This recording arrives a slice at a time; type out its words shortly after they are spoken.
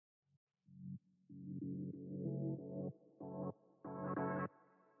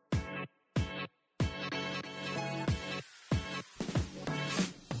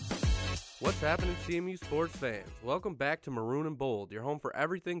What's happening, CMU sports fans? Welcome back to Maroon and Bold, your home for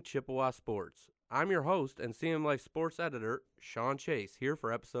everything Chippewa sports. I'm your host and CM Life sports editor, Sean Chase, here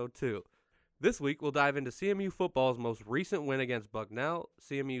for episode 2. This week, we'll dive into CMU football's most recent win against Bucknell,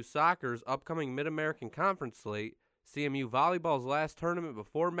 CMU soccer's upcoming Mid-American Conference slate, CMU volleyball's last tournament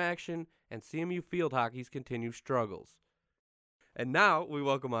before MACtion, and CMU field hockey's continued struggles. And now, we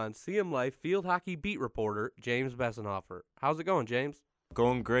welcome on CM Life field hockey beat reporter, James Bessenhofer. How's it going, James?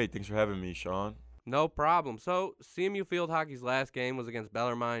 Going great. Thanks for having me, Sean. No problem. So, CMU field hockey's last game was against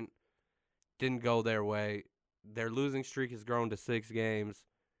Bellarmine. Didn't go their way. Their losing streak has grown to 6 games.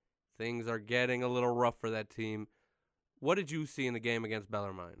 Things are getting a little rough for that team. What did you see in the game against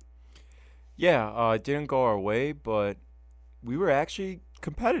Bellarmine? Yeah, it didn't go our way, but we were actually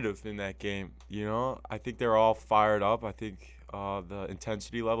competitive in that game. You know, I think they're all fired up. I think the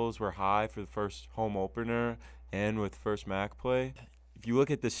intensity levels were high for the first home opener and with first MAC play. If you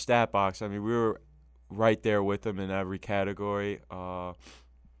look at the stat box, I mean, we were right there with them in every category.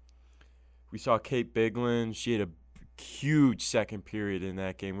 We saw Kate Biglin. She had a huge second period in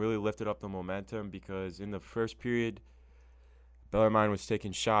that game, really lifted up the momentum because in the first period, Bellarmine was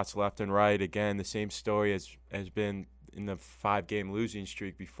taking shots left and right. Again, the same story has been in the 5-game losing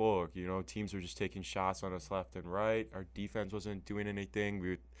streak before. You know, teams were just taking shots on us left and right. Our defense wasn't doing anything. We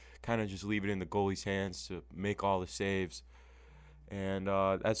would kind of just leave it in the goalie's hands to make all the saves. And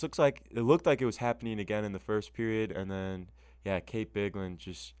it looked like it was happening again in the first period. And then, yeah, Kate Biglin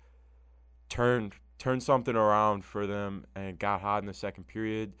just turned something around for them and got hot in the second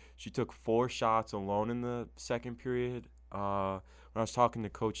period. She took 4 shots alone in the second period. When I was talking to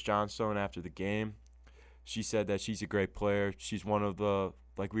Coach Johnstone after the game, she said that she's a great player. She's one of the,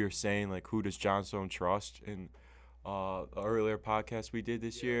 like we were saying, like who does Johnstone trust in the earlier podcast we did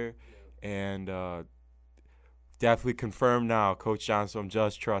this year. Yeah. And definitely confirmed now, Coach Johnstone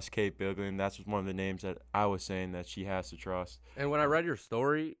does trust Kate Biglin. That's one of the names that I was saying that she has to trust. And when I read your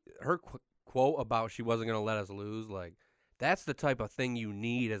story, her quote about she wasn't going to let us lose, like, that's the type of thing you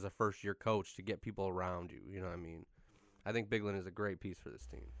need as a first-year coach to get people around you. You know what I mean? I think Biglin is a great piece for this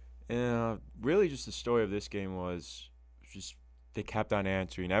team. And really just the story of this game was just they kept on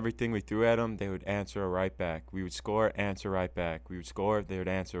answering. Everything we threw at them, they would answer right back. We would score, answer right back. We would score, they would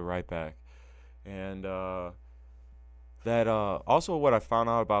answer right back. And also what I found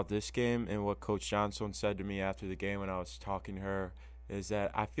out about this game and what Coach Johnstone said to me after the game when I was talking to her is that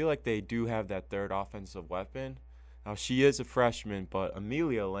I feel like they do have that third offensive weapon. Now, she is a freshman, but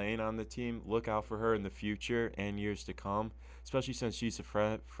Amelia Lane on the team, look out for her in the future and years to come, especially since she's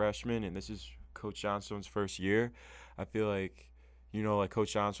a freshman and this is Coach Johnstone's first year. I feel like, you know, like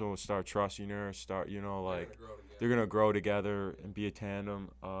Coach Johnstone will start trusting her, they're going to grow together and be a tandem.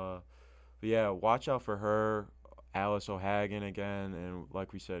 But, yeah, watch out for her. Alice O'Hagan again, and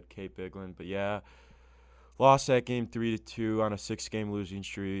like we said, Kate Biglin. But yeah, lost that game 3-2 on a 6-game losing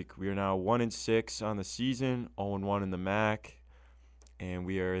streak. We are now 1-6 on the season, 0-1 in the MAC, and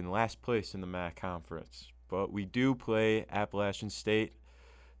we are in last place in the MAC conference. But we do play Appalachian State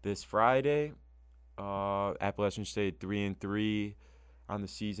this Friday. Appalachian State 3-3 on the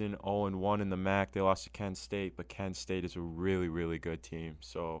season, 0-1 in the MAC. They lost to Kent State, but Kent State is a really, really good team.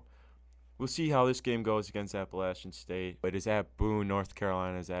 So we'll see how this game goes against Appalachian State. It is at Boone, North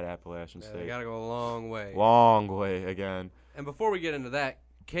Carolina. Is at Appalachian State. They got to go a long way. Long way again. And before we get into that,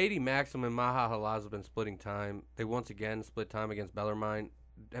 Katie Maxim and Maha Halaz have been splitting time. They once again split time against Bellarmine.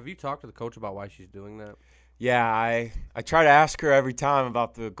 Have you talked to the coach about why she's doing that? Yeah, I try to ask her every time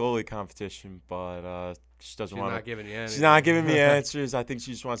about the goalie competition, but she doesn't want to. She's not giving you anything. She's not giving me answers. I think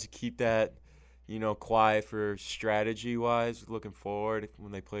she just wants to keep that, you know, quiet for strategy-wise, looking forward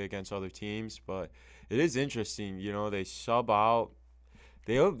when they play against other teams. But it is interesting, you know, they sub out.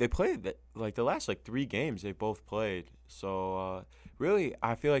 They played, like, the last, 3 games they both played. So, really,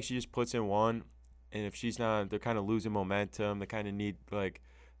 I feel like she just puts in one, and if she's not, they're kind of losing momentum. They kind of need,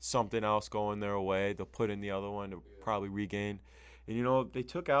 something else going their way. They'll put in the other one to probably regain. And, you know, they did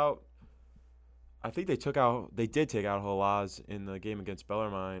take out Halaz in the game against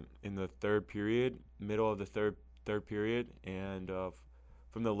Bellarmine in the third period, middle of the third period. And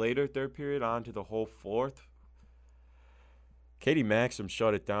from the later third period on to the whole fourth, Katie Maxim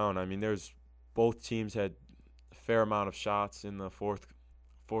shut it down. I mean, both teams had a fair amount of shots in the fourth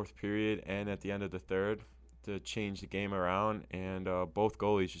period and at the end of the third to change the game around, and both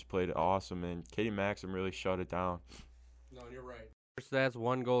goalies just played awesome, and Katie Maxim really shut it down. No, you're right. Stats,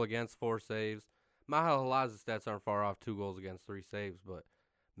 1 goal against, 4 saves. Maha Halaz's stats aren't far off, 2 goals against, 3 saves, but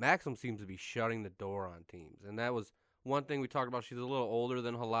Maxim seems to be shutting the door on teams, and that was one thing we talked about. She's a little older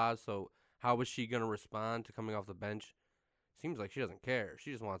than Halaz, so how was she going to respond to coming off the bench? Seems like she doesn't care.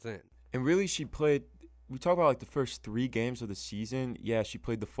 She just wants in. And really, she played. We talk about like the first 3 games of the season. Yeah, she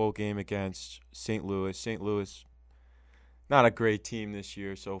played the full game against St. Louis. St. Louis, not a great team this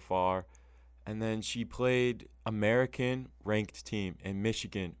year so far. And then she played American ranked team and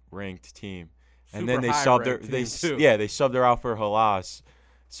Michigan ranked team. And then Super they high subbed her. ranked team, too. They subbed her out for Halas.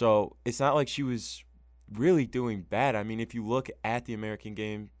 So it's not like she was really doing bad. I mean, if you look at the American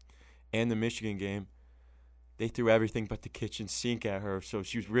game and the Michigan game, they threw everything but the kitchen sink at her. So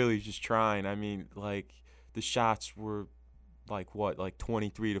she was really just trying. I mean, like the shots were like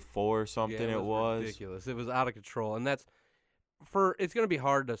 23-4 or something. Yeah, it was ridiculous. It was out of control, and it's going to be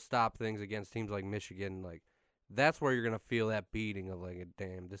hard to stop things against teams like Michigan. Like that's where you're going to feel that beating of like,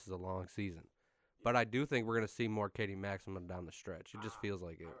 damn, this is a long season. But I do think we're going to see more Katie Maximum down the stretch. It just feels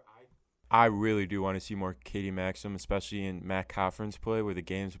like it. I really do want to see more Katie Maxim, especially in MAC conference play, where the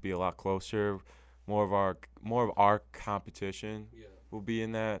games will be a lot closer. More of our competition will be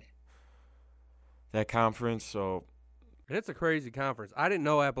in that conference. So, and it's a crazy conference. I didn't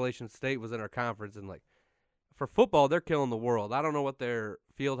know Appalachian State was in our conference, and like for football, they're killing the world. I don't know what their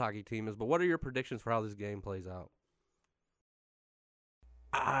field hockey team is, but what are your predictions for how this game plays out?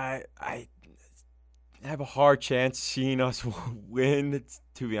 I have a hard chance seeing us win.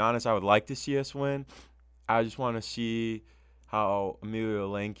 To be honest, I would like to see us win. I just want to see how Amelia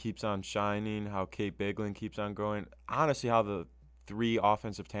Lang keeps on shining, how Kate Biglin keeps on growing. Honestly, how the 3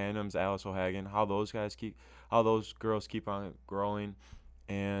 offensive tandems, Alice O'Hagan, how those girls keep on growing,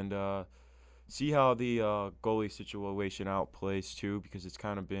 and see how the goalie situation outplays too, because it's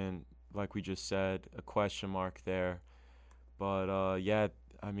kind of been, like we just said, a question mark there. But yeah,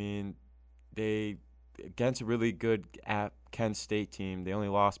 I mean, they against a really good Kent State team, they only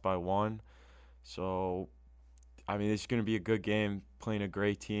lost by 1, so. I mean, it's going to be a good game playing a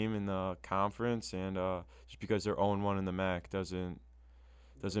great team in the conference, and just because they're 0-1 in the MAC doesn't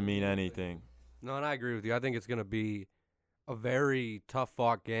mean anything. No, and I agree with you. I think it's going to be a very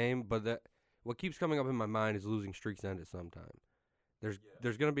tough-fought game, but what keeps coming up in my mind is losing streaks end at some time.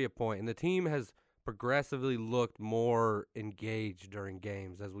 There's going to be a point, and the team has progressively looked more engaged during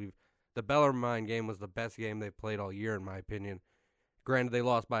games. The Bellarmine game was the best game they've played all year, in my opinion. Granted, they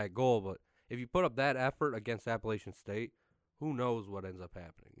lost by a goal, but if you put up that effort against Appalachian State, who knows what ends up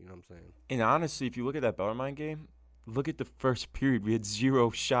happening? You know what I'm saying? And honestly, if you look at that Bellarmine game, look at the first period. We had 0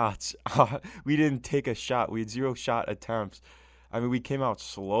 shots. We didn't take a shot. We had 0 shot attempts. I mean, we came out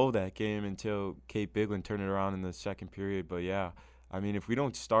slow that game until Kate Biglin turned it around in the second period. But, yeah, I mean, if we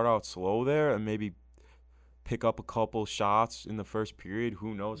don't start out slow there and maybe pick up a couple shots in the first period,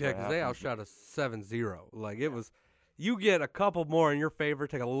 who knows what happens. Yeah, because they outshot us 7-0. Like, it was – you get a couple more in your favor,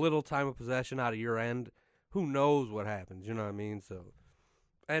 take a little time of possession out of your end, who knows what happens, you know what I mean? So,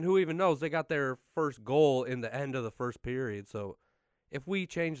 and who even knows? They got their first goal in the end of the first period, so if we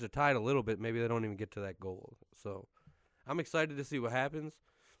change the tide a little bit, maybe they don't even get to that goal. So I'm excited to see what happens,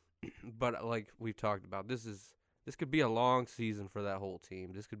 but like we've talked about, this could be a long season for that whole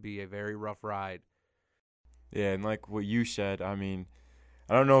team. This could be a very rough ride. Yeah, and like what you said, I mean,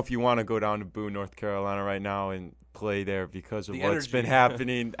 I don't know if you want to go down to Boone, North Carolina right now and play there because of what's been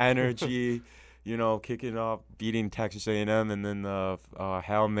happening. Energy, kicking off, beating Texas A&M, and then the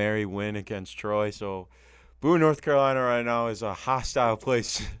Hail Mary win against Troy. So Boone, North Carolina right now is a hostile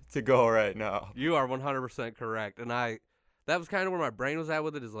place to go right now. You are 100% correct. And that was kind of where my brain was at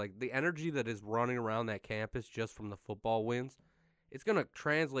with it, is like the energy that is running around that campus just from the football wins. It's going to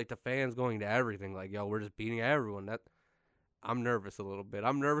translate to fans going to everything. Like, yo, we're just beating everyone. I'm nervous a little bit.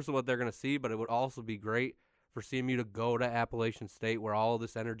 I'm nervous of what they're going to see, but it would also be great for CMU to go to Appalachian State where all of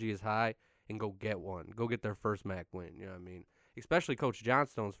this energy is high and go get one. Go get their first MAC win, you know what I mean? Especially Coach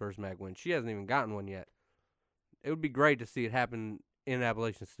Johnstone's first MAC win. She hasn't even gotten one yet. It would be great to see it happen in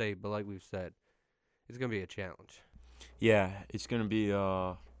Appalachian State, but like we've said, it's going to be a challenge. Yeah, it's going to be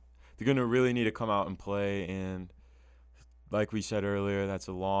they're going to really need to come out and play, and like we said earlier, that's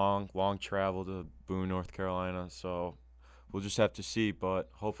a long, long travel to Boone, North Carolina, so we'll just have to see, but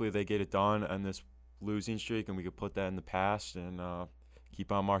hopefully they get it done on this losing streak, and we could put that in the past and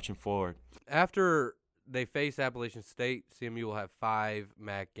keep on marching forward. After they face Appalachian State, CMU will have 5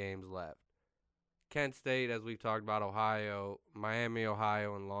 MAC games left. Kent State, as we've talked about, Ohio, Miami,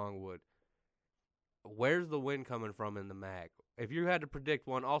 Ohio, and Longwood. Where's the win coming from in the MAC? If you had to predict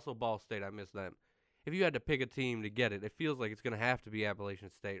one, also Ball State, I miss them. If you had to pick a team to get it, it feels like it's going to have to be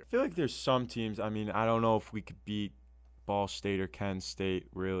Appalachian State. I feel like there's some teams, I mean, I don't know if we could beat Ball State or Kent State,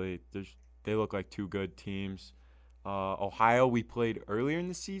 really. They look like 2 good teams. Ohio, we played earlier in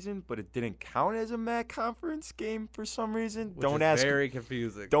the season, but it didn't count as a MAC conference game for some reason. Which is very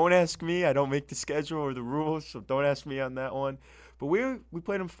confusing. Don't ask me. I don't make the schedule or the rules, so don't ask me on that one. But we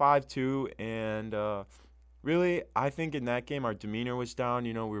played them 5-2, and really, I think in that game our demeanor was down.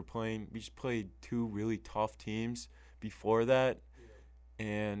 We just played two really tough teams before that,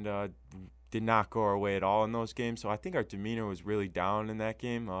 and did not go our way at all in those games. So I think our demeanor was really down in that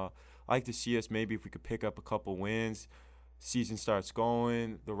game. I like to see us maybe if we could pick up a couple wins, season starts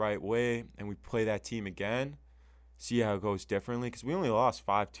going the right way, and we play that team again, see how it goes differently. Because we only lost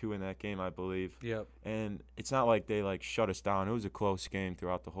 5-2 in that game, I believe. Yep. And it's not like they shut us down. It was a close game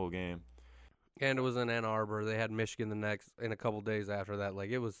throughout the whole game. And it was in Ann Arbor. They had Michigan in a couple days after that.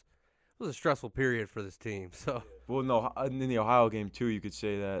 It was a stressful period for this team. So. Well, no, in the Ohio game too, you could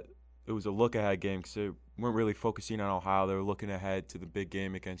say that it was a look-ahead game because they weren't really focusing on Ohio. They were looking ahead to the big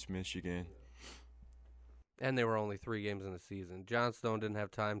game against Michigan. And they were only 3 games in the season. Johnstone didn't have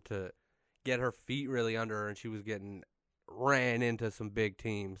time to get her feet really under her, and she was getting ran into some big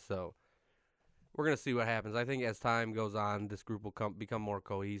teams. So we're going to see what happens. I think as time goes on, this group will become more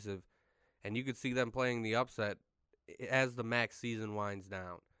cohesive, and you could see them playing the upset as the MAC season winds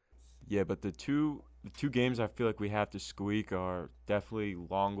down. Yeah, but the two games I feel like we have to squeak are definitely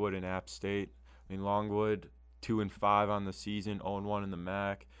Longwood and App State. I mean, Longwood 2-5 on the season, 0-1 in the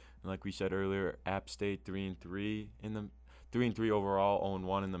MAC. And like we said earlier, App State 3-3 in the 3-3 overall,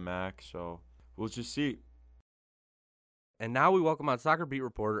 0-1 in the MAC. So we'll just see. And now we welcome on soccer beat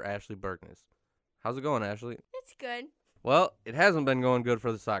reporter Ashley Berkness. How's it going, Ashley? It's good. Well, it hasn't been going good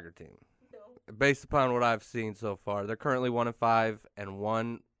for the soccer team. No. Based upon what I've seen so far, they're currently 1-5 and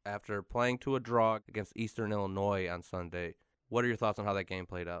 1 after playing to a draw against Eastern Illinois on Sunday. What are your thoughts on how that game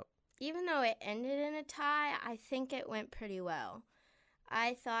played out? Even though it ended in a tie, I think it went pretty well.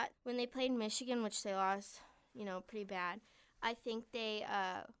 I thought when they played Michigan, which they lost, pretty bad, I think they,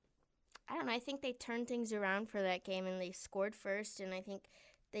 I think they turned things around for that game and they scored first, and I think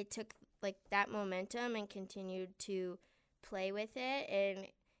they took that momentum and continued to play with it. And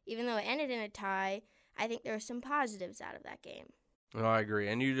even though it ended in a tie, I think there were some positives out of that game. Oh, I agree.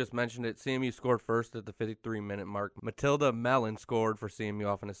 And you just mentioned it. CMU scored first at the 53-minute mark. Matilda Mellon scored for CMU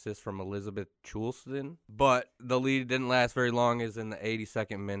off an assist from Elizabeth Chulston. But the lead didn't last very long, as in the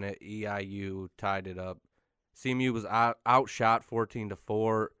 82nd minute, EIU tied it up. CMU was outshot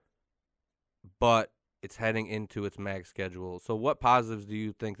 14-4, but it's heading into its MAC schedule. So what positives do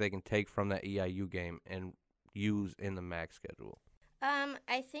you think they can take from that EIU game and use in the MAC schedule?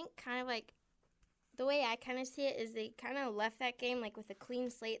 I think the way I kind of see it is they kind of left that game with a clean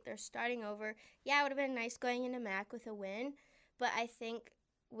slate. They're starting over. Yeah, it would have been nice going into MAC with a win, but I think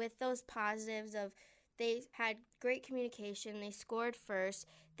with those positives of they had great communication, they scored first,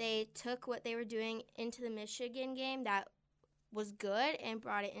 they took what they were doing into the Michigan game that was good and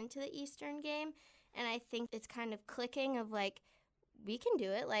brought it into the Eastern game, and I think it's kind of clicking of we can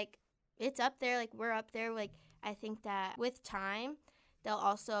do it. It's up there, we're up there. I think that with time, they'll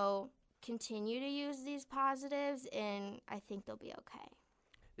also continue to use these positives, and I think they'll be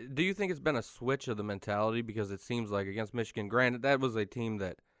okay. Do you think it's been a switch of the mentality? Because it seems like against Michigan, granted, that was a team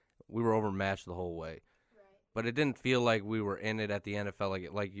that we were overmatched the whole way. Right. But it didn't feel like we were in it at the end. It felt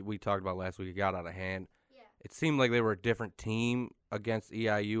like we talked about last week, it got out of hand. Yeah. It seemed like they were a different team against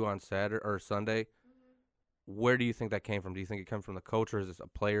EIU on Saturday or Sunday. Mm-hmm. Where do you think that came from? Do you think it came from the coach, or is this a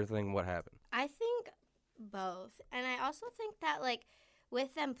player thing? What happened? I think both. And I also think that,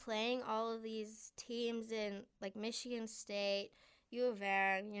 with them playing all of these teams in, Michigan State, U of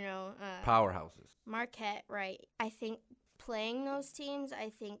M, powerhouses. Marquette, right. I think playing those teams, I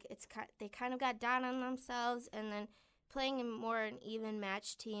think they kind of got down on themselves, and then playing an even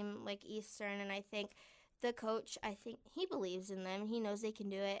match team like Eastern, and I think the coach, he believes in them. He knows they can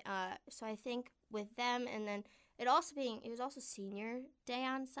do it. So I think with them, and then it was also senior day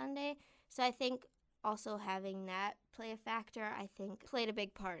on Sunday, so I think also having that play a factor, I think, played a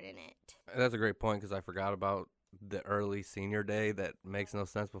big part in it. That's a great point, because I forgot about the early senior day that makes no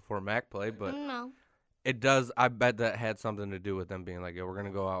sense before MAC play, but No. It does. I bet that had something to do with them being we're going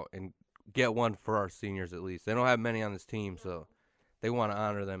to go out and get one for our seniors at least. They don't have many on this team, so they want to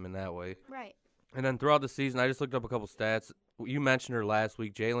honor them in that way. Right. And then throughout the season, I just looked up a couple stats. You mentioned her last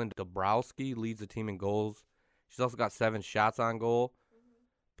week. Jalen Dabrowski leads the team in goals. She's also got 7 shots on goal.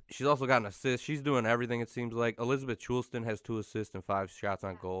 She's also got an assist. She's doing everything, it seems like. Elizabeth Chulston has 2 assists and 5 shots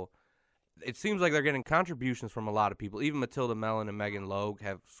on goal. It seems like they're getting contributions from a lot of people. Even Matilda Mellon and Megan Logue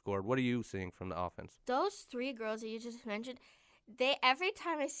have scored. What are you seeing from the offense? Those 3 girls that you just mentioned, every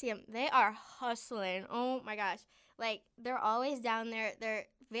time I see them, they are hustling. Oh, my gosh. They're always down there. They're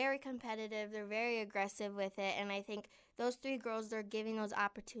very competitive. They're very aggressive with it. And I think those 3 girls, they're giving those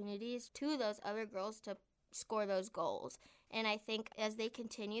opportunities to those other girls to score those goals. And I think as they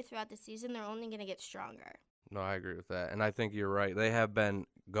continue throughout the season, they're only going to get stronger. No, I agree with that. And I think you're right. They have been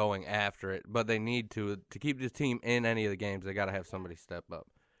going after it, but they need to keep this team in any of the games, they got to have somebody step up.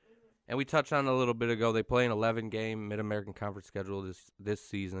 And we touched on it a little bit ago. They play an 11-game Mid-American Conference schedule this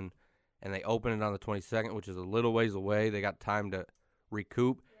season, and they open it on the 22nd, which is a little ways away. They got time to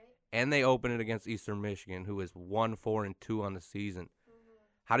recoup, and they open it against Eastern Michigan, who is 1-4-2 on the season.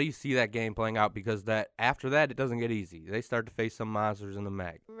 How do you see that game playing out? Because after that, it doesn't get easy. They start to face some monsters in the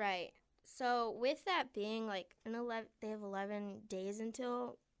MAC. Right. So with that being like they have 11 days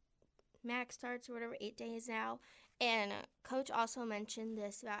until MAC starts or whatever, 8 days now. And Coach also mentioned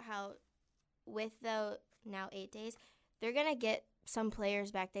this about how with the now 8 days, they're going to get some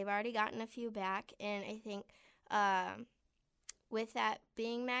players back. They've already gotten a few back. And I think with that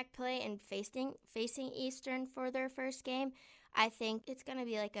being MAC play and facing Eastern for their first game, I think it's going to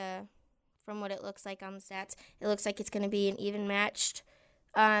be like from what it looks like on the stats, it looks like it's going to be an even matched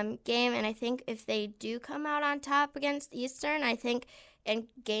game. And I think if they do come out on top against Eastern, I think, and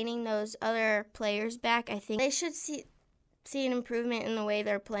gaining those other players back, I think they should see an improvement in the way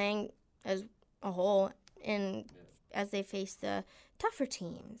they're playing as a whole as they face the tougher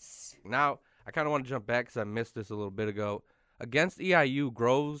teams. Now, I kind of want to jump back because I missed this a little bit ago. Against EIU,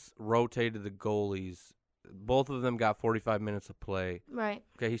 Groves rotated the goalies. Both of them got 45 minutes of play. Right.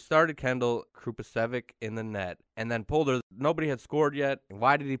 Okay, he started Kendall Krupacevic in the net and then pulled her. Nobody had scored yet.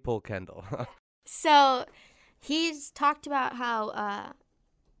 Why did he pull Kendall? So he's talked about how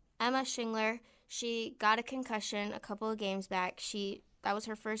Emma Schingler, she got a concussion a couple of games back. That was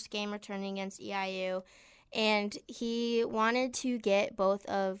her first game returning against EIU. And he wanted to get both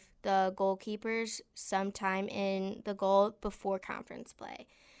of the goalkeepers sometime in the goal before conference play.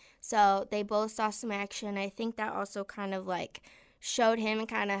 So they both saw some action. I think that also kind of like showed him and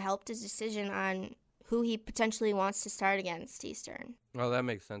kind of helped his decision on who he potentially wants to start against Eastern. Well, that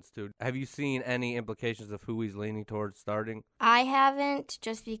makes sense, too. Have you seen any implications of who he's leaning towards starting? I haven't,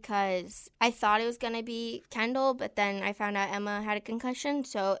 just because I thought it was going to be Kendall, but then I found out Emma had a concussion,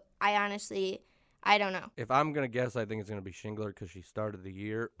 so I don't know. If I'm going to guess, I think it's going to be Schingler because she started the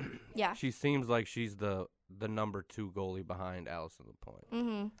year. Yeah. She seems like she's the number 2 goalie behind Allison LaPointe.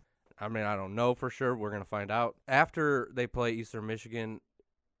 Mm-hmm. I mean, I don't know for sure. We're going to find out. After they play Eastern Michigan,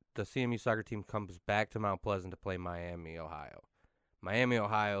 the CMU soccer team comes back to Mount Pleasant to play Miami, Ohio. Miami,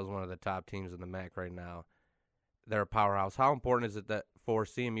 Ohio is one of the top teams in the MAC right now. They're a powerhouse. How important is it that for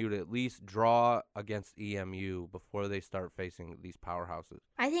CMU to at least draw against EMU before they start facing these powerhouses?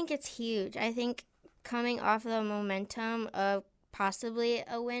 I think it's huge. I think coming off of the momentum of possibly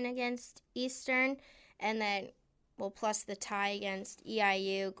a win against Eastern and then plus the tie against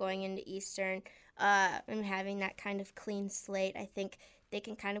EIU going into Eastern and having that kind of clean slate, I think they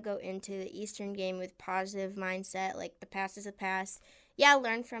can kind of go into the Eastern game with positive mindset, like the past is a past. Yeah,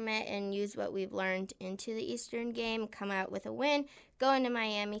 learn from it and use what we've learned into the Eastern game, come out with a win, go into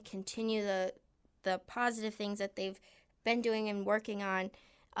Miami, continue the positive things that they've been doing and working on.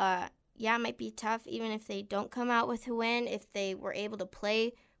 Yeah, it might be tough even if they don't come out with a win. If they were able to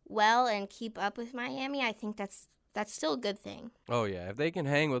play well and keep up with Miami, I think that's still a good thing. Oh, yeah. If they can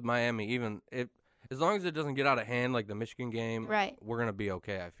hang with Miami, even if as long as it doesn't get out of hand like the Michigan game, right, we're going to be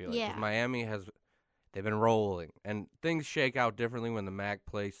okay, I feel like. Yeah. 'Cause Miami they've been rolling. And things shake out differently when the MAC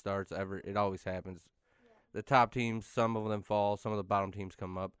play starts. It always happens. Yeah. The top teams, some of them fall. Some of the bottom teams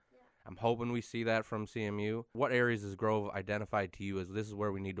come up. Yeah. I'm hoping we see that from CMU. What areas has Grove identified to you as this is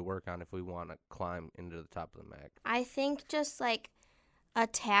where we need to work on if we want to climb into the top of the MAC? I think just, like,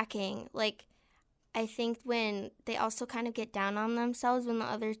 attacking. Like, I think when they also kind of get down on themselves when the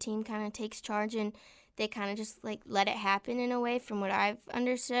other team kind of takes charge and they kind of just, like, let it happen in a way from what I've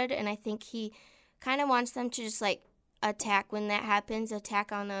understood. And I think he kind of wants them to just, like, attack when that happens,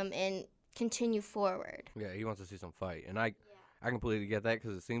 attack on them, and continue forward. Yeah, he wants to see some fight. And I completely get that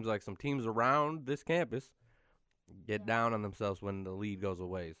because it seems like some teams around this campus get down on themselves when the lead goes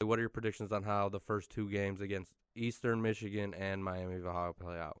away. So what are your predictions on how the first 2 games against Eastern Michigan and Miami of Ohio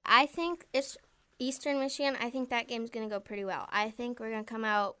play out? I think it's Eastern Michigan. I think that game's going to go pretty well. I think we're going to come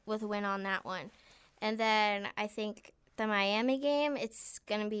out with a win on that one. And then I think the Miami game, it's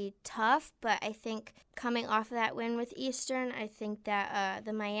going to be tough, but I think coming off of that win with Eastern, I think that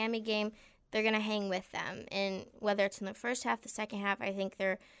the Miami game, they're going to hang with them. And whether it's in the first half, the second half, I think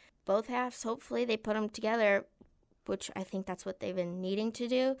they're both halves. Hopefully they put them together, which I think that's what they've been needing to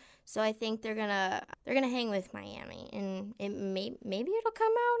do. So I think they're gonna hang with Miami, and maybe it'll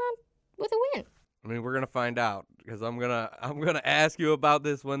come out with a win. I mean, we're gonna find out because I'm gonna ask you about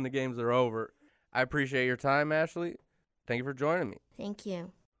this when the games are over. I appreciate your time, Ashley. Thank you for joining me. Thank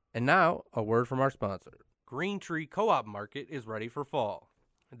you. And now, a word from our sponsor. Green Tree Co-op Market is ready for fall.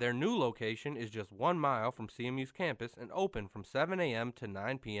 Their new location is just 1 mile from CMU's campus and open from 7 a.m. to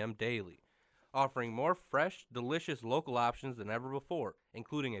 9 p.m. daily, offering more fresh, delicious local options than ever before,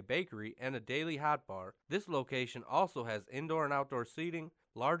 including a bakery and a daily hot bar. This location also has indoor and outdoor seating,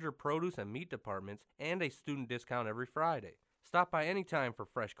 larger produce and meat departments, and a student discount every Friday. Stop by anytime for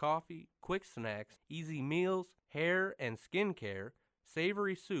fresh coffee, quick snacks, easy meals, hair and skin care,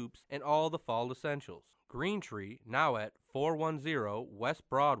 savory soups, and all the fall essentials. Green Tree, now at 410 West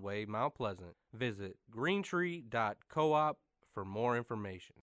Broadway, Mount Pleasant. Visit greentree.coop for more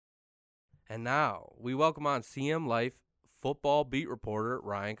information. And now, we welcome on CM Life football beat reporter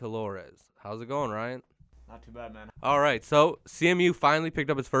Ryan Colores. How's it going, Ryan? Not too bad, man. All right, so CMU finally picked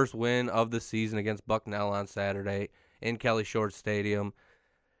up its first win of the season against Bucknell on Saturday in Kelly Short Stadium.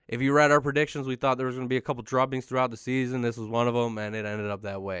 If you read our predictions, we thought there was going to be a couple drubbings throughout the season. This was one of them, and it ended up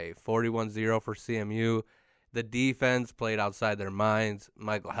that way. 41-0 for CMU. The defense played outside their minds.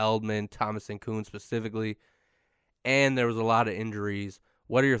 Michael Heldman, Thomas and Kuhn specifically, and there was a lot of injuries.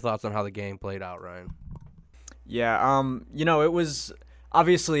 What are your thoughts on how the game played out, Ryan? Yeah, it was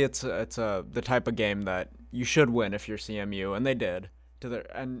obviously it's the type of game that you should win if you're CMU, and they did.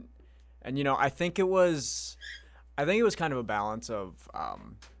 I think it was kind of a balance of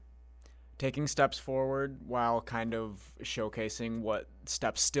taking steps forward while kind of showcasing what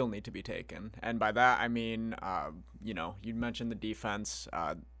steps still need to be taken. And by that, I mean, you mentioned the defense.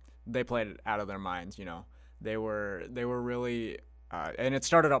 They played it out of their minds. They were really, and it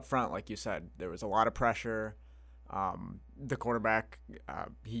started up front, like you said. There was a lot of pressure. The quarterback,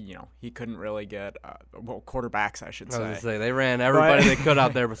 he couldn't really get, quarterbacks, I should say. I was going to say, they ran everybody they could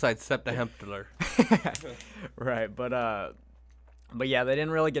out there besides Septa Hempler. Right, but yeah, they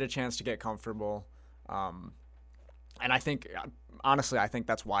didn't really get a chance to get comfortable. And I think, honestly,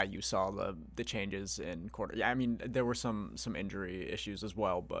 that's why you saw the changes in quarter. Yeah, I mean, there were some injury issues as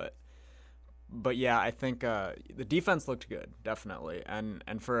well, but yeah, I think the defense looked good, definitely. And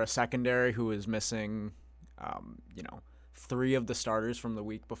for a secondary who was missing, 3 of the starters from the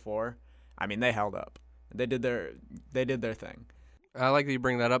week before, I mean, they held up. They did their thing. I like that you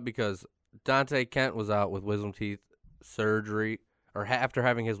bring that up because Dante Kent was out with wisdom teeth surgery, or after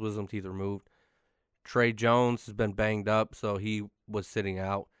having his wisdom teeth removed. Trey Jones has been banged up, so he was sitting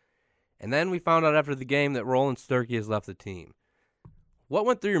out. And then we found out after the game that Roland Sturkey has left the team. What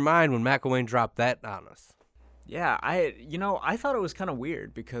went through your mind when McElwain dropped that on us? Yeah, I thought it was kind of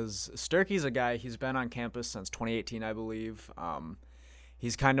weird because Sturkey's a guy, he's been on campus since 2018, I believe.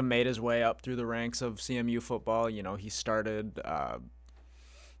 He's kind of made his way up through the ranks of CMU football. He starting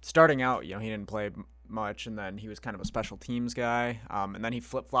out, he didn't play much, and then he was kind of a special teams guy. And then he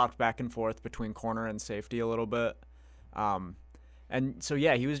flip-flopped back and forth between corner and safety a little bit. And so,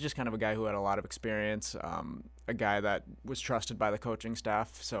 yeah, he was just kind of a guy who had a lot of experience, a guy that was trusted by the coaching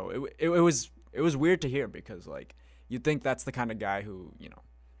staff. So it was weird to hear because, like, you'd think that's the kind of guy who,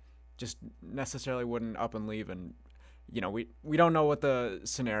 just necessarily wouldn't up and leave. And, we don't know what the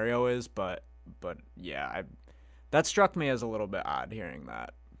scenario is, but yeah, that struck me as a little bit odd hearing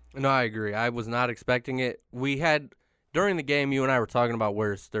that. No, I agree. I was not expecting it. We had, during the game, you and I were talking about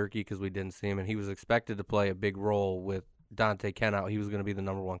where's Sturkey because we didn't see him, and he was expected to play a big role with Dante Kent out. He was going to be the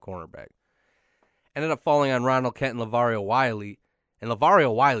number 1 cornerback. Ended up falling on Ronald Kent and LaVario Wiley, and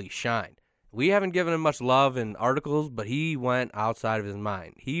LaVario Wiley shined. We haven't given him much love in articles, but he went outside of his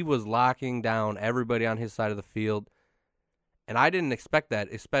mind. He was locking down everybody on his side of the field, and I didn't expect that,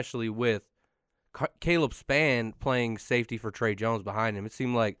 especially with Caleb Spann playing safety for Trey Jones behind him. It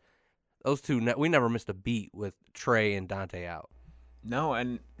seemed like those two, we never missed a beat with Trey and Dante out. No,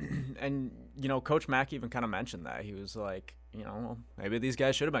 and Coach Mack even kind of mentioned that. He was like, maybe these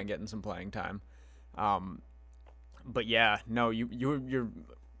guys should have been getting some playing time. But yeah, no, you're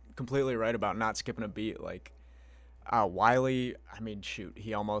completely right about not skipping a beat. Like Wiley, I mean, shoot,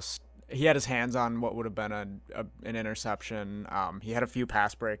 he had his hands on what would have been an interception. He had a few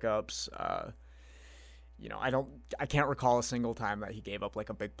pass breakups. I can't recall a single time that he gave up like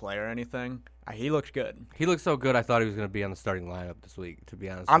a big play or anything. He looked good. He looked so good I thought he was going to be on the starting lineup this week, to be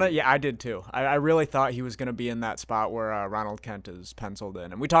honest. Yeah, I did too. I really thought he was going to be in that spot where Ronald Kent is penciled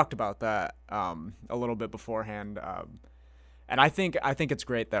in. And we talked about that a little bit beforehand. And I think it's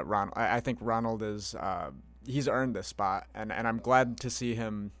great that I think Ronald is he's earned this spot, and I'm glad to see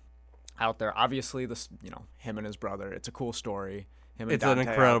him out there. Obviously, him and his brother, it's a cool story. It's an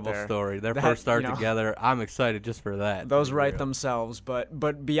incredible story. Their first start together. I'm excited just for that. Those write themselves.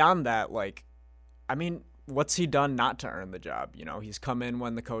 But beyond that, like, I mean, what's he done not to earn the job? He's come in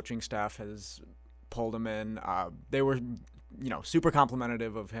when the coaching staff has pulled him in. They were, super complimentary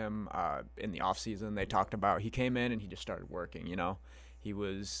of him in the offseason. They talked about he came in and he just started working,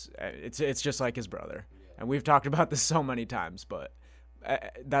 It's just like his brother, and we've talked about this so many times, but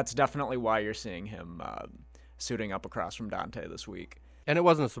that's definitely why you're seeing him suiting up across from Dante this week. And it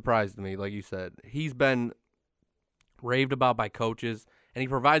wasn't a surprise to me, like you said. He's been raved about by coaches, and he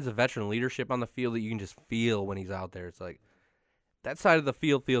provides a veteran leadership on the field that you can just feel when he's out there. It's like that side of the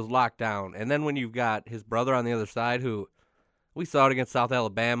field feels locked down. And then when you've got his brother on the other side, who we saw it against South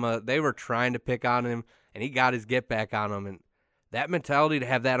Alabama, they were trying to pick on him, and he got his get back on him. And that mentality to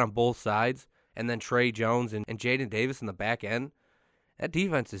have that on both sides, and then Trey Jones and Jaden Davis in the back end, that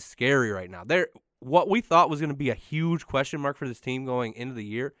defense is scary right now. What we thought was going to be a huge question mark for this team going into the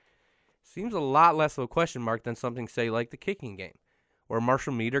year seems a lot less of a question mark than something, say, like the kicking game, where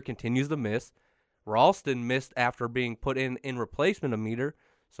Marshall Meter continues to miss. Ralston missed after being put in replacement of Meter,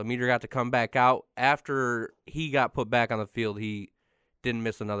 so Meter got to come back out. After he got put back on the field, he didn't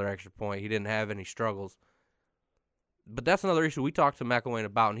miss another extra point. He didn't have any struggles. But that's another issue we talked to McElwain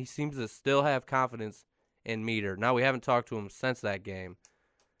about, and he seems to still have confidence in Meter. Now, we haven't talked to him since that game,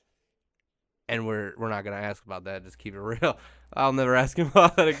 and we're not going to ask about that. Just keep it real. I'll never ask him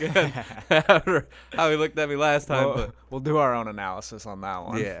about that again after how he looked at me last time. We'll do our own analysis on that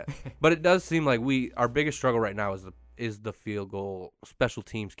one. Yeah, but it does seem like our biggest struggle right now is the field goal special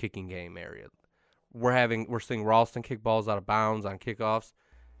teams kicking game area. We're seeing Ralston kick balls out of bounds on kickoffs,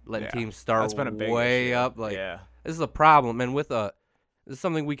 letting teams start that's been a big way issue. up. This is a problem, and this is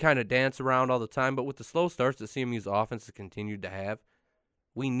something we kind of dance around all the time. But with the slow starts that CMU's offense has continued to have,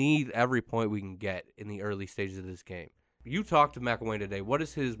 we need every point we can get in the early stages of this game. You talked to McElwain today. What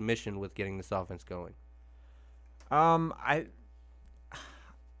is his mission with getting this offense going? I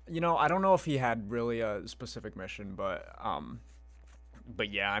don't know if he had really a specific mission, but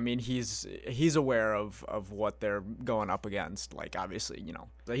yeah, I mean, he's aware of what they're going up against. Like, obviously,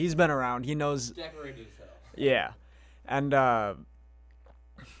 he's been around. He knows. Decorated as hell. Yeah, and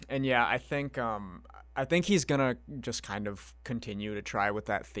yeah, I think he's gonna just kind of continue to try with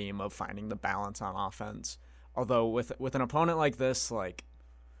that theme of finding the balance on offense. Although with an opponent like this, like,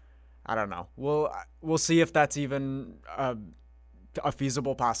 I don't know. We'll see if that's even a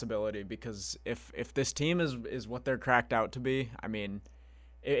feasible possibility, because if this team is what they're cracked out to be, I mean,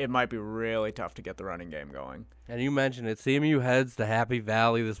 it might be really tough to get the running game going. And you mentioned it. CMU heads to Happy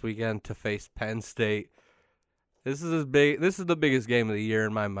Valley this weekend to face Penn State. This is the biggest game of the year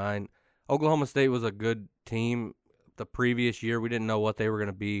in my mind. Oklahoma State was a good team the previous year. We didn't know what they were going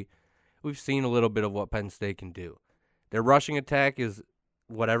to be. We've seen a little bit of what Penn State can do. Their rushing attack is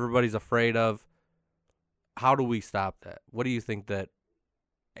what everybody's afraid of. How do we stop that? What do you think that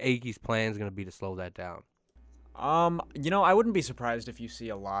Akey's plan is going to be to slow that down? I wouldn't be surprised if you see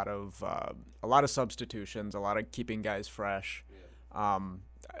a lot of substitutions, a lot of keeping guys fresh. Yeah.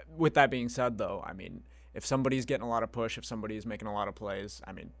 With that being said, though, I mean, if somebody's getting a lot of push, if somebody's making a lot of plays,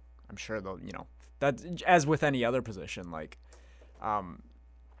 I mean, I'm sure they'll, that's as with any other position, like,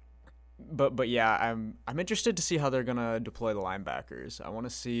 but yeah, I'm interested to see how they're gonna deploy the linebackers. I want to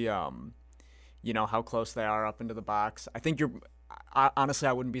see, how close they are up into the box. I think honestly,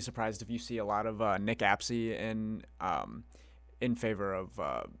 I wouldn't be surprised if you see a lot of Nick Apsey in favor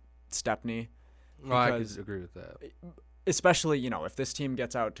of Stepney. Well, I could agree with that. Especially, if this team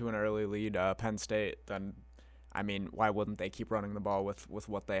gets out to an early lead, Penn State, then, I mean, why wouldn't they keep running the ball with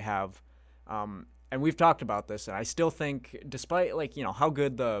what they have? And we've talked about this, and I still think, despite, how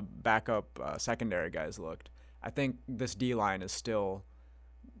good the backup secondary guys looked, I think this D-line is still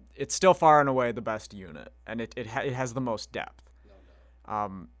far and away the best unit, and it has the most depth.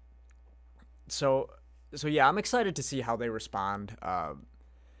 So yeah, I'm excited to see how they respond. I'm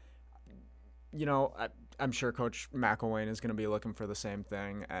sure Coach McElwain is going to be looking for the same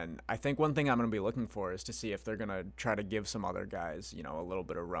thing, and I think one thing I'm going to be looking for is to see if they're going to try to give some other guys, a little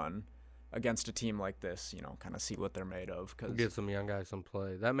bit of run against a team like this, kind of see what they're made of. Get some young guys some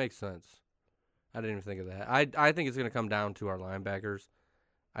play. That makes sense. I didn't even think of that. I think it's going to come down to our linebackers.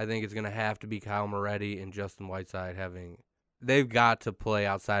 I think it's going to have to be Kyle Moretti and Justin Whiteside they've got to play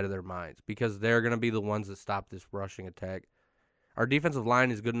outside of their minds, because they're going to be the ones that stop this rushing attack. Our defensive line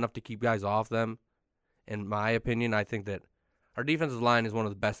is good enough to keep guys off them. In my opinion, I think that our defensive line is one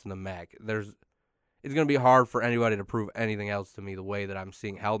of the best in the MAC. It's going to be hard for anybody to prove anything else to me the way that I'm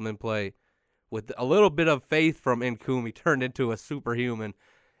seeing Heldman play. With a little bit of faith from Incoom, he turned into a superhuman,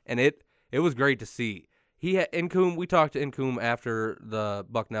 and it was great to see. We talked to Incoom after the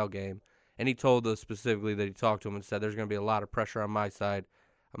Bucknell game, and he told us specifically that he talked to him and said there's going to be a lot of pressure on my side.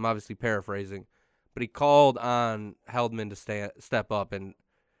 I'm obviously paraphrasing, but he called on Heldman to step up, and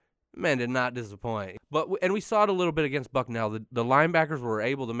man, did not disappoint. And we saw it a little bit against Bucknell. The linebackers were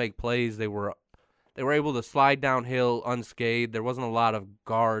able to make plays. They were They were able to slide downhill unscathed. There wasn't a lot of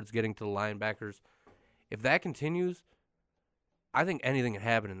guards getting to the linebackers. If that continues, I think anything can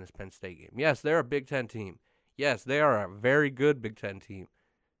happen in this Penn State game. Yes, they're a Big Ten team. Yes, they are a very good Big Ten team.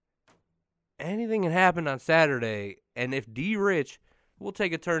 Anything can happen on Saturday, and if D. Rich, we'll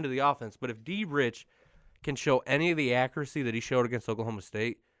take a turn to the offense, but if D. Rich can show any of the accuracy that he showed against Oklahoma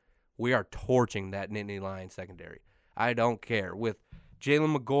State, we are torching that Nittany Lion secondary. I don't care. With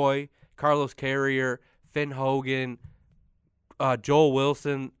Jalen McGoy, Carlos Carrier, Finn Hogan, Joel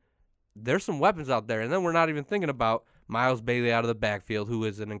Wilson, there's some weapons out there. And then we're not even thinking about Miles Bailey out of the backfield, who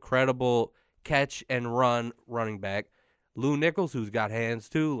is an incredible catch and run running back. Lou Nichols, who's got hands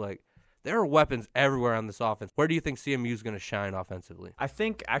too. Like, there are weapons everywhere on this offense. Where do you think CMU is going to shine offensively? I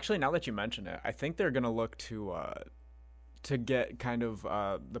think, actually, now that you mention it, I think they're going to look to get kind of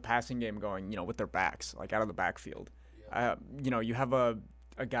the passing game going, with their backs, like out of the backfield. Yeah. You have a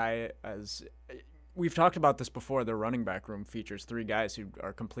guy, as we've talked about this before, their running back room features 3 guys who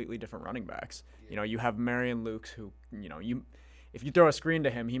are completely different running backs. Yeah. You have Marion Lukes, who, if you throw a screen to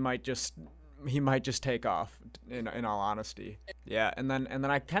him, he might just take off, in all honesty. Yeah, and then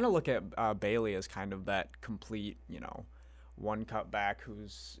I kind of look at Bailey as kind of that complete, one cut back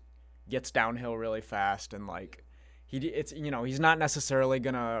who's gets downhill really fast, and like he's not necessarily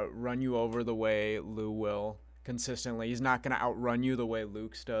gonna run you over the way Lou will consistently. He's not gonna outrun you the way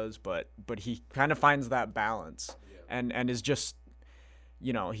Luke's does, but he kind of finds that balance, and is just,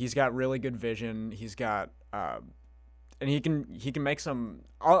 he's got really good vision. He's got and he can make some.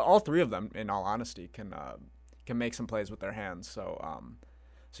 All 3 of them, in all honesty, can make some plays with their hands. So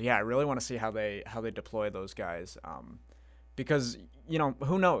yeah, I really want to see how they deploy those guys. Because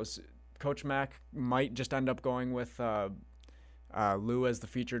who knows? Coach Mack might just end up going with Lou as the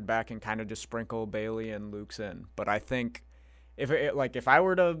featured back and kind of just sprinkle Bailey and Lukes in. But I think if I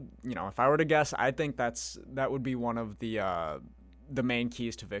were to guess, I think that would be one of the main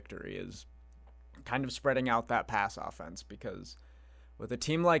keys to victory, is kind of spreading out that pass offense, because with a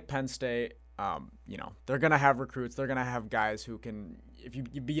team like Penn State, they're going to have recruits. They're going to have guys who can, if you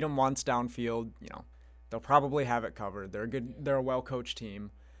beat them once downfield, they'll probably have it covered. They're a well-coached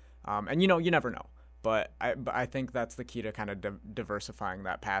team. And you never know. But I think that's the key to kind of diversifying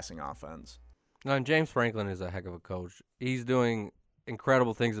that passing offense. And James Franklin is a heck of a coach. He's doing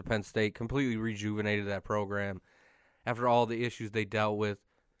incredible things at Penn State, completely rejuvenated that program after all the issues they dealt with.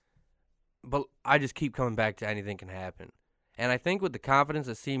 But I just keep coming back to anything can happen. And I think with the confidence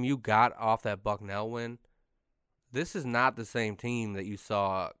that CMU got off that Bucknell win, this is not the same team that you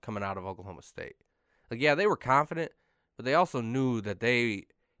saw coming out of Oklahoma State. Like, yeah, they were confident, but they also knew that they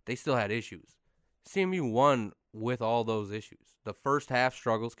still had issues. CMU won with all those issues. The first half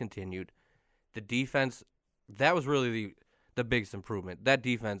struggles continued. The defense, that was really the biggest improvement. That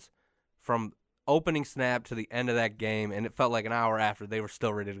defense, from opening snap to the end of that game, and it felt like an hour after, they were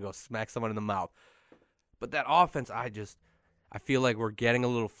still ready to go smack someone in the mouth. But that offense, I feel like we're getting a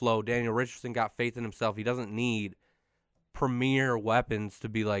little flow. Daniel Richardson got faith in himself. He doesn't need premier weapons to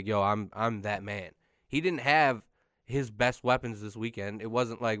be like, yo, I'm that man. He didn't have his best weapons this weekend. It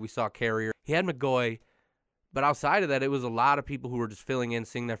wasn't like we saw Carrier. He had McGoy, but outside of that, it was a lot of people who were just filling in,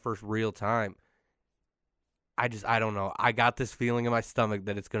 seeing their first real time. I don't know. I got this feeling in my stomach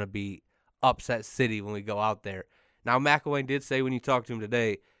that it's going to be upset city when we go out there. Now, McElwain did say when you talked to him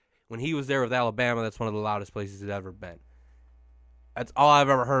today, when he was there with Alabama, that's one of the loudest places he's ever been. That's all I've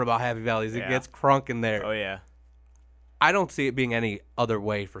ever heard about Happy Valley is it gets crunk in there. Oh, yeah. I don't see it being any other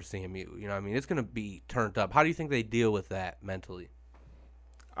way for CMU. You know what I mean? It's going to be turned up. How do you think they deal with that mentally?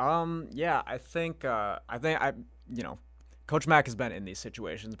 Yeah, I think Coach Mack has been in these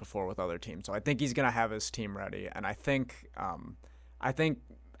situations before with other teams, so I think he's going to have his team ready. And I think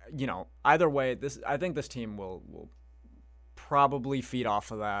either way, I think this team will probably feed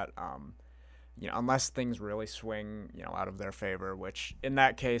off of that. Unless things really swing, out of their favor, which in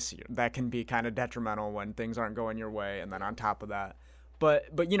that case, that can be kind of detrimental when things aren't going your way. And then on top of that, but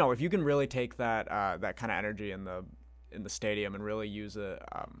if you can really take that kind of energy in the stadium and really use it,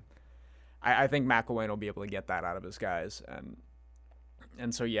 I think McElwain will be able to get that out of his guys.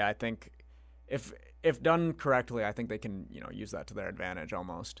 And so, yeah, I think if done correctly, I think they can, use that to their advantage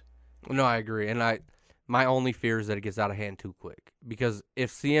almost. No, I agree. And my only fear is that it gets out of hand too quick. Because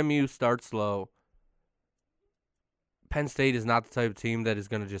if CMU starts slow, Penn State is not the type of team that is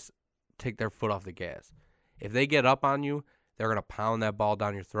going to just take their foot off the gas. If they get up on you, they're going to pound that ball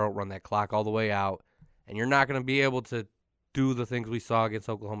down your throat, run that clock all the way out, and you're not going to be able to do the things we saw against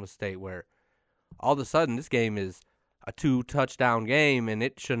Oklahoma State where all of a sudden this game is a 2-touchdown game, and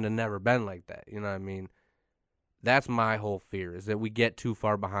it shouldn't have never been like that. You know what I mean? That's my whole fear, is that we get too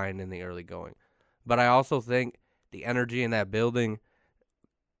far behind in the early going. But I also think the energy in that building,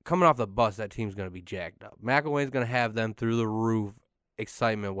 coming off the bus, that team's going to be jacked up. McElwain's going to have them through the roof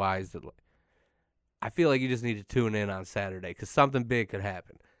excitement-wise. I feel like you just need to tune in on Saturday because something big could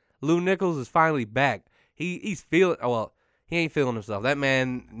happen. Lou Nichols is finally back. He's feeling – well, he ain't feeling himself. That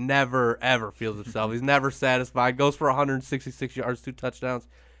man never, ever feels himself. He's never satisfied. Goes for 166 yards, 2 touchdowns.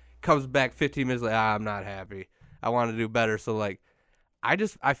 Comes back 15 minutes later, I'm not happy. I want to do better. So,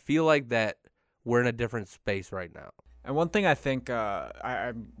 I feel like that we're in a different space right now. And one thing I think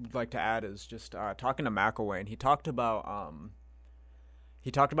I'd like to add is just talking to McElwain. He talked about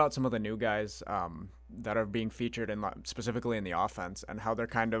some of the new guys that are being featured specifically in the offense and how they're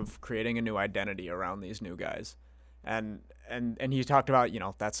kind of creating a new identity around these new guys. And he talked about,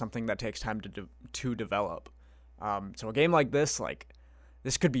 that's something that takes time to develop. So a game like this,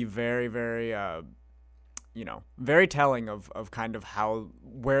 this could be very, very, very telling of kind of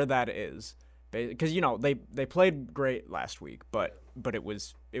where that is. Because, they played great last week, but it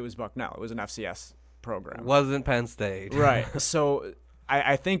was Bucknell. It was an FCS program. It wasn't Penn State. Right. So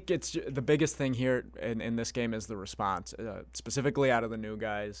I think it's the biggest thing here in this game is the response, specifically out of the new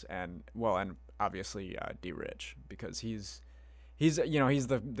guys and obviously D. Rich, because he's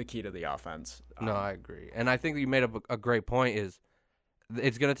the key to the offense. No, I agree. And I think you made up a great point is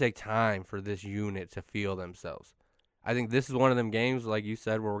it's going to take time for this unit to feel themselves. I think this is one of them games, like you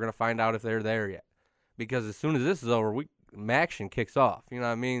said, where we're going to find out if they're there yet. Because as soon as this is over, action kicks off. You know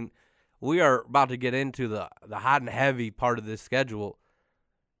what I mean? We are about to get into the hot and heavy part of this schedule.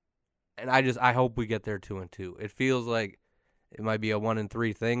 And I hope we get there 2-2. It feels like it might be a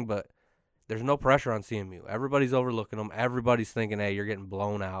 1-3 thing, but there's no pressure on CMU. Everybody's overlooking them. Everybody's thinking, hey, you're getting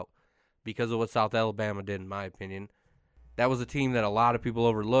blown out because of what South Alabama did, in my opinion. That was a team that a lot of people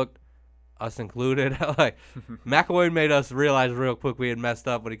overlooked, us included. McElwain made us realize real quick we had messed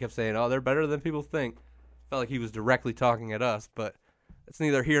up when he kept saying, oh, they're better than people think. Felt like he was directly talking at us, but it's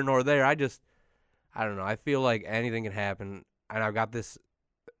neither here nor there. I don't know. I feel like anything can happen, and I've got this.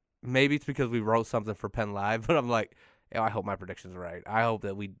 Maybe it's because we wrote something for Penn Live, but I'm like, I hope my prediction's right. I hope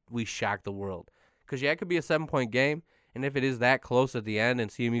that we shock the world. Because, it could be a 7-point game, and if it is that close at the end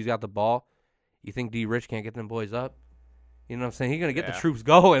and CMU's got the ball, you think D. Rich can't get them boys up? You know what I'm saying? He's going to get the troops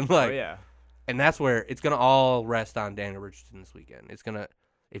going. And that's where it's going to all rest on Daniel Richardson this weekend. It's going to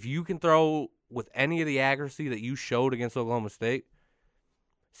 – if you can throw with any of the accuracy that you showed against Oklahoma State,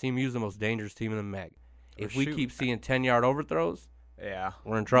 CMU's the most dangerous team in the MEG. If we keep seeing 10-yard overthrows,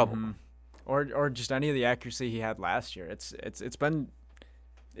 we're in trouble. Mm-hmm. Or just any of the accuracy he had last year. It's been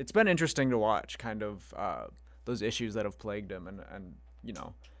interesting to watch, kind of those issues that have plagued him, and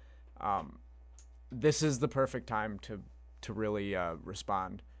this is the perfect time to really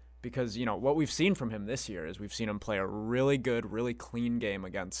respond, because what we've seen from him this year is we've seen him play a really good, really clean game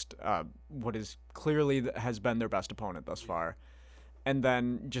against what is clearly has been their best opponent thus far, and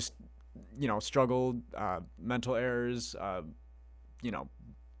then just struggled, mental errors,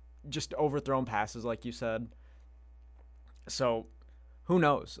 just overthrown passes, like you said. So who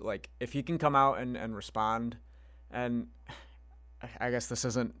knows? If he can come out and respond, and I guess this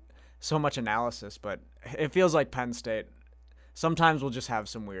isn't so much analysis, but it feels like Penn State sometimes we'll just have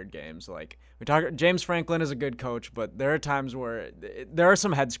some weird games. James Franklin is a good coach, but there are times where there are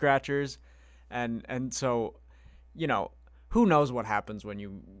some head scratchers, and so who knows what happens when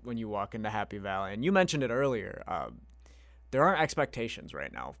you walk into Happy Valley. And you mentioned it earlier. There aren't expectations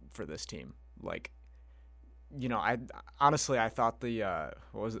right now for this team. I honestly thought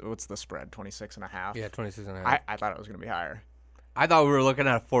what's the spread, 26.5? Yeah, 26.5. I thought it was gonna be higher. I thought we were looking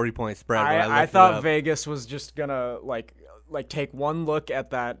at a 40-point spread. I thought Vegas was just gonna take one look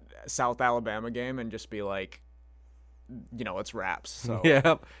at that South Alabama game and just be like, it's wraps. So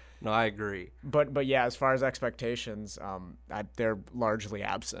yeah, no, I agree. But yeah, as far as expectations, they're largely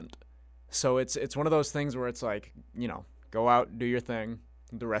absent. So it's one of those things where it's go out, do your thing.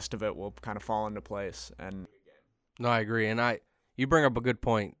 The rest of it will kind of fall into place. And no, I agree. And you bring up a good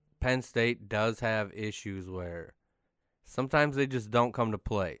point. Penn State does have issues where sometimes they just don't come to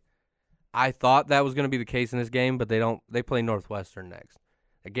play. I thought that was going to be the case in this game, but they don't. They play Northwestern next.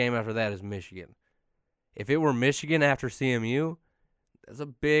 The game after that is Michigan. If it were Michigan after CMU, that's a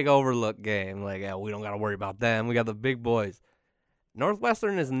big overlooked game. We don't got to worry about them. We got the big boys.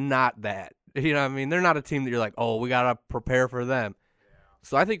 Northwestern is not that. You know what I mean? They're not a team that you're like, oh, we got to prepare for them. Yeah.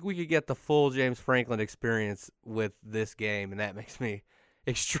 So I think we could get the full James Franklin experience with this game, and that makes me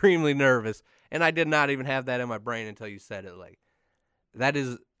extremely nervous. And I did not even have that in my brain until you said it.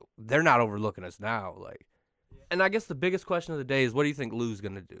 They're not overlooking us now. And I guess the biggest question of the day is, what do you think Lou's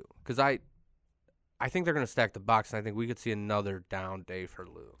going to do? Because I think they're going to stack the box, and I think we could see another down day for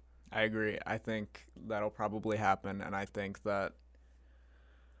Lou. I agree. I think that'll probably happen, and I think that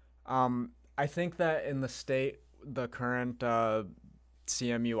in the state the current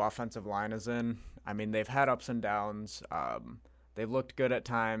CMU offensive line is in, I mean, they've had ups and downs. They've looked good at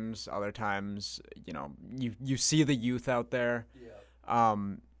times. Other times, you see the youth out there. Yeah.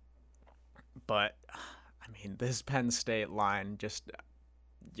 But I mean, this Penn State line just,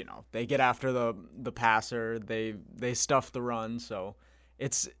 they get after the passer. They stuff the run. So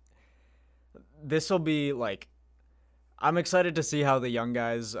this will be like, I'm excited to see how the young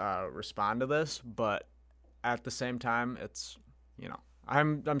guys respond to this. But at the same time, it's,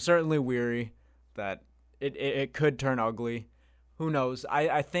 I'm certainly weary that it could turn ugly. Who knows?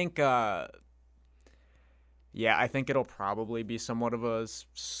 I think, I think it'll probably be somewhat of a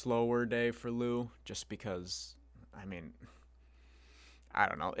slower day for Lou, just because, I mean, I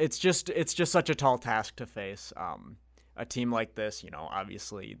don't know. It's just such a tall task to face. A team like this,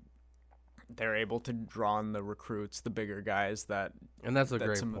 obviously they're able to draw in the recruits, the bigger guys And that's a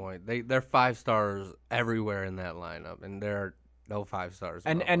great point. They're 5 stars everywhere in that lineup, and there are no 5 stars.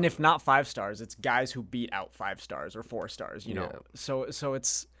 And if not 5 stars, it's guys who beat out 5 stars or 4 stars, Yeah. So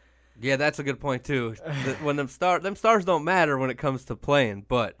it's. Yeah, that's a good point too. When them stars don't matter when it comes to playing,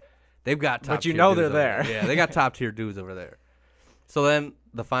 but they've got top. But tier they're dudes there. Yeah, they got top tier dudes over there. So then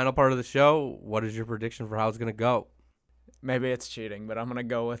the final part of the show, what is your prediction for how it's gonna go? Maybe it's cheating, but I'm gonna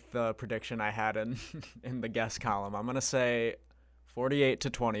go with the prediction I had in in the guest column. I'm gonna say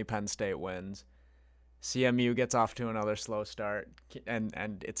 48-20 Penn State wins. CMU gets off to another slow start,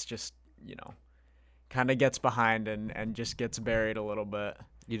 and it's just, kind of gets behind and just gets buried a little bit.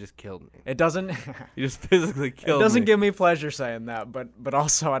 You just killed me. It doesn't. You just physically killed me. It doesn't give me pleasure saying that, but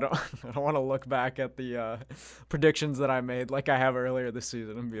also I don't want to look back at the predictions that I made like I have earlier this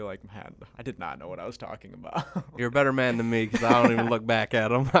season and be like, man, I did not know what I was talking about. You're a better man than me because I don't even look back at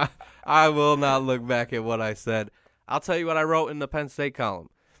them. I will not look back at what I said. I'll tell you what I wrote in the Penn State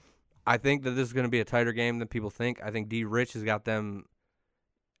column. I think that this is going to be a tighter game than people think. I think D. Rich has got them.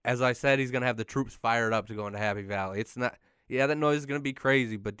 As I said, he's going to have the troops fired up to go into Happy Valley. It's not. Yeah, that noise is going to be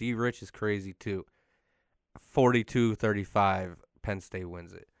crazy, but D. Rich is crazy too. 42-35, Penn State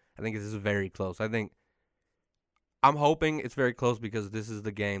wins it. I think this is very close. I'm hoping it's very close because this is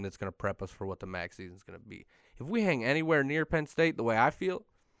the game that's going to prep us for what the MAC season is going to be. If we hang anywhere near Penn State the way I feel,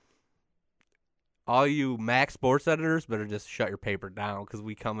 all you MAC sports editors better just shut your paper down because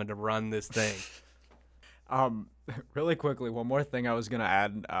we coming to run this thing. Really quickly, one more thing I was going to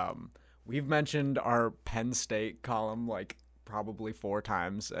add. We've mentioned our Penn State column like probably 4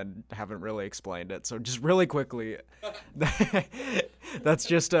 times and haven't really explained it. So just really quickly, that's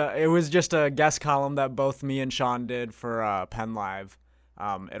just it was just a guest column that both me and Sean did for Penn Live.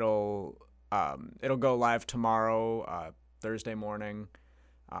 It'll go live tomorrow, Thursday morning.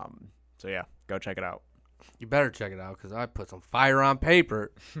 So yeah, go check it out. You better check it out because I put some fire on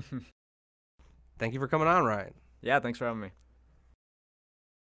paper. Thank you for coming on, Ryan. Yeah, thanks for having me.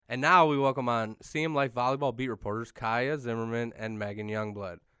 And now we welcome on CM Life volleyball beat reporters Kaya Zimmerman and Megan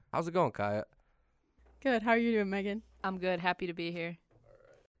Youngblood. How's it going, Kaya? Good. How are you doing, Megan? I'm good. Happy to be here.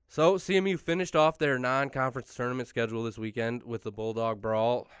 So CMU finished off their non-conference tournament schedule this weekend with the Bulldog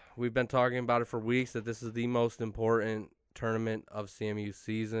Brawl. We've been talking about it for weeks that this is the most important tournament of CMU's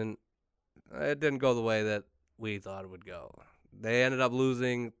season. It didn't go the way that we thought it would go. They ended up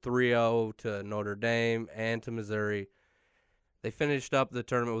losing 3-0 to Notre Dame and to Missouri. They finished up the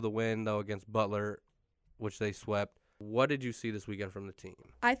tournament with a win, though, against Butler, which they swept. What did you see this weekend from the team?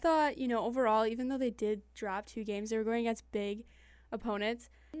 I thought, overall, even though they did drop 2 games, they were going against big opponents.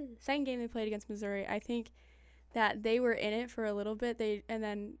 Second game they played against Missouri, I think that they were in it for a little bit.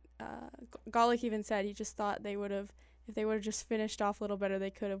 Golick even said he just thought they would have, if they would have just finished off a little better, they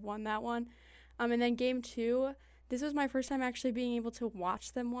could have won that one. And then game 2, this was my first time actually being able to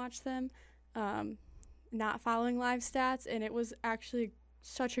watch them, not following live stats, and it was actually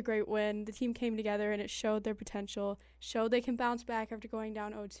such a great win. The team came together, and it showed their potential, showed they can bounce back after going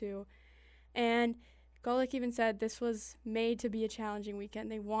down 0-2. And Golick even said this was made to be a challenging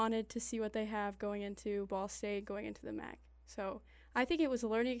weekend. They wanted to see what they have going into Ball State, going into the MAC. So I think it was a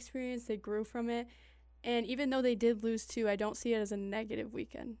learning experience. They grew from it. And even though they did lose 2, I don't see it as a negative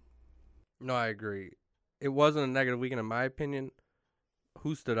weekend. No, I agree. It wasn't a negative weekend in my opinion.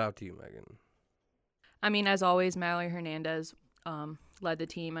 Who stood out to you, Megan? I mean, as always, Mallory Hernandez led the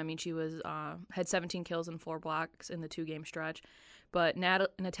team. I mean, she had 17 kills and 4 blocks in the 2-game stretch. But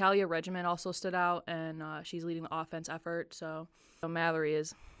Natalia Regiment also stood out, and she's leading the offense effort. So Mallory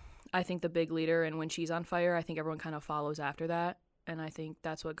is, I think, the big leader. And when she's on fire, I think everyone kind of follows after that. And I think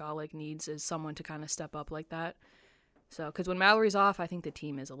that's what Golick needs, is someone to kind of step up like that. So, because when Mallory's off, I think the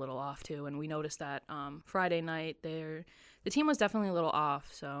team is a little off too, and we noticed that Friday night the team was definitely a little off.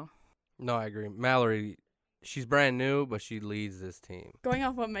 So, No, I agree. Mallory, she's brand new, but she leads this team. Going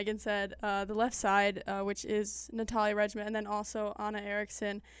off what Megan said, the left side, which is Natalia Regiment, and then also Anna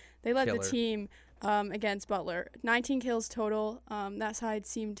Erickson, they led Killer. the team against Butler. 19 kills total. That side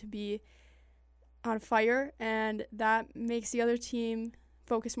seemed to be on fire, and that makes the other team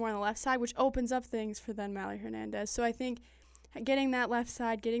focus more on the left side, which opens up things for then Mallory Hernandez. So I think getting that left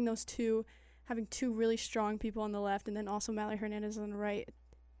side, getting those two, having two really strong people on the left, and then also Mallory Hernandez on the right,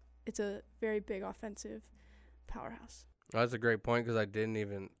 it's a very big offensive powerhouse. That's a great point because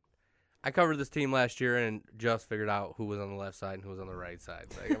I covered this team last year and just figured out who was on the left side and who was on the right side.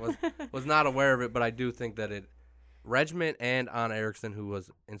 Like, I was not aware of it, but I do think that Regiment and Anna Erickson, who was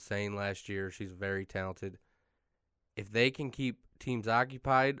insane last year, she's very talented. If they can keep teams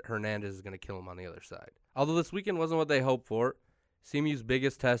occupied, Hernandez is going to kill them on the other side. Although this weekend wasn't what they hoped for. CMU's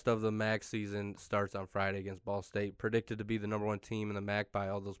biggest test of the MAC season starts on Friday against Ball State, predicted to be the number 1 team in the MAC by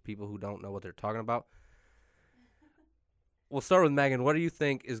all those people who don't know what they're talking about. We'll start with Megan. How do you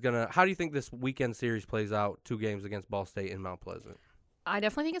think this weekend series plays out, 2 games against Ball State in Mount Pleasant? I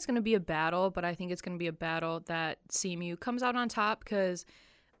definitely think it's going to be a battle, but I think it's going to be a battle that CMU comes out on top because,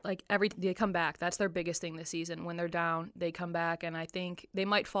 like, they come back. That's their biggest thing this season. When they're down, they come back, and I think they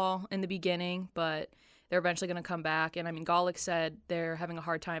might fall in the beginning, but they're eventually going to come back. And, I mean, Golick said they're having a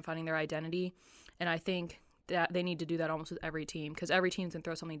hard time finding their identity, and I think that they need to do that almost with every team because every team's going to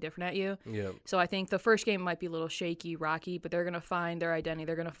throw something different at you. Yeah. So I think the first game might be a little shaky, rocky, but they're going to find their identity.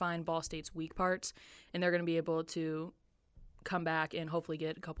 They're going to find Ball State's weak parts, and they're going to be able to come back and hopefully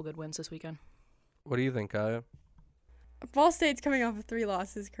get a couple good wins this weekend. What do you think, Kaya? Ball State's coming off of 3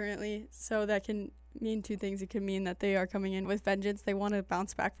 losses currently, so that can mean 2 things. It could mean that they are coming in with vengeance. They want to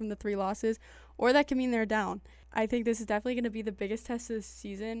bounce back from the 3 losses, or that can mean they're down. I think this is definitely going to be the biggest test of the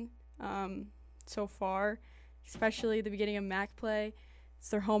season so far, especially the beginning of MAC play. It's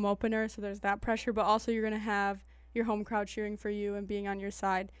their home opener, so there's that pressure, but also you're going to have your home crowd cheering for you and being on your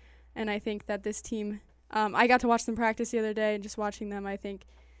side. And I think that this team, I got to watch them practice the other day, and just watching them, I think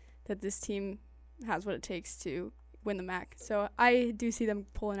that this team has what it takes to win the MAC. So I do see them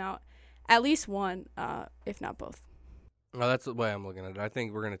pulling out at least one, if not both. Well, that's the way I'm looking at it. I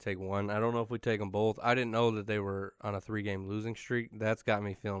think we're going to take one. I don't know if we take them both. I didn't know that they were on a 3-game losing streak. That's got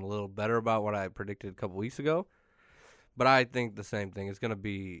me feeling a little better about what I predicted a couple weeks ago. But I think the same thing. It's going to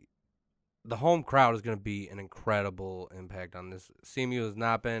be the home crowd is going to be an incredible impact on this. CMU has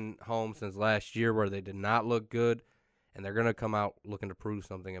not been home since last year where they did not look good, and they're going to come out looking to prove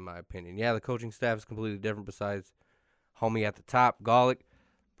something, in my opinion. Yeah, the coaching staff is completely different besides homie at the top, Golick,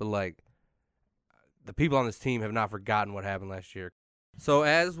 but, like, the people on this team have not forgotten what happened last year. So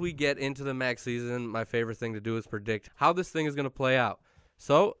as we get into the MAC season, my favorite thing to do is predict how this thing is going to play out.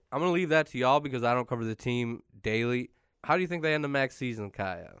 So I'm going to leave that to y'all because I don't cover the team daily. How do you think they end the MAC season,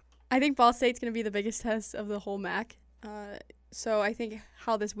 Kaya? I think Ball State's going to be the biggest test of the whole MAC. So I think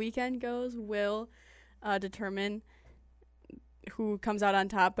how this weekend goes will determine who comes out on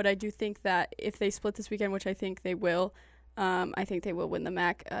top. But I do think that if they split this weekend, which I think they will, I think they will win the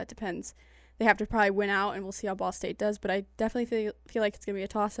MAC. Depends. They have to probably win out, and we'll see how Ball State does. But I definitely feel like it's going to be a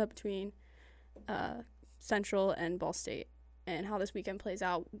toss-up between Central and Ball State. And how this weekend plays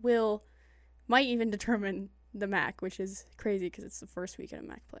out might even determine the MAC, which is crazy because it's the first weekend of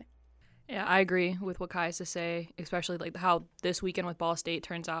MAC play. Yeah, I agree with what Kai has to say, especially like how this weekend with Ball State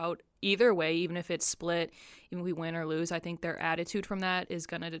turns out. Either way, even if it's split, even if we win or lose, I think their attitude from that is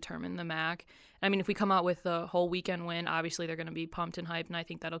going to determine the MAC. I mean, if we come out with a whole weekend win, obviously they're going to be pumped and hyped, and I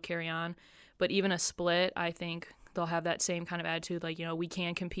think that'll carry on. But even a split, I think they'll have that same kind of attitude, like, you know, we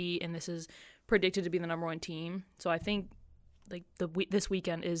can compete, and this is predicted to be the number 1 team. So I think like this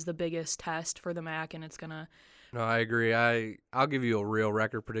weekend is the biggest test for the MAC, and it's going to. No, I agree. I'll give you a real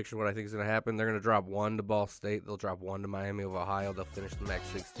record prediction what I think is going to happen. They're going to drop 1 to Ball State. They'll drop 1 to Miami of Ohio. They'll finish the MAC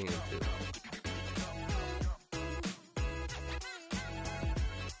 16-2.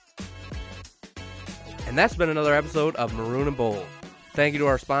 And that's been another episode of Maroon and Bold. Thank you to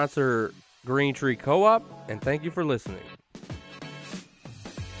our sponsor, Green Tree Co-op, and thank you for listening.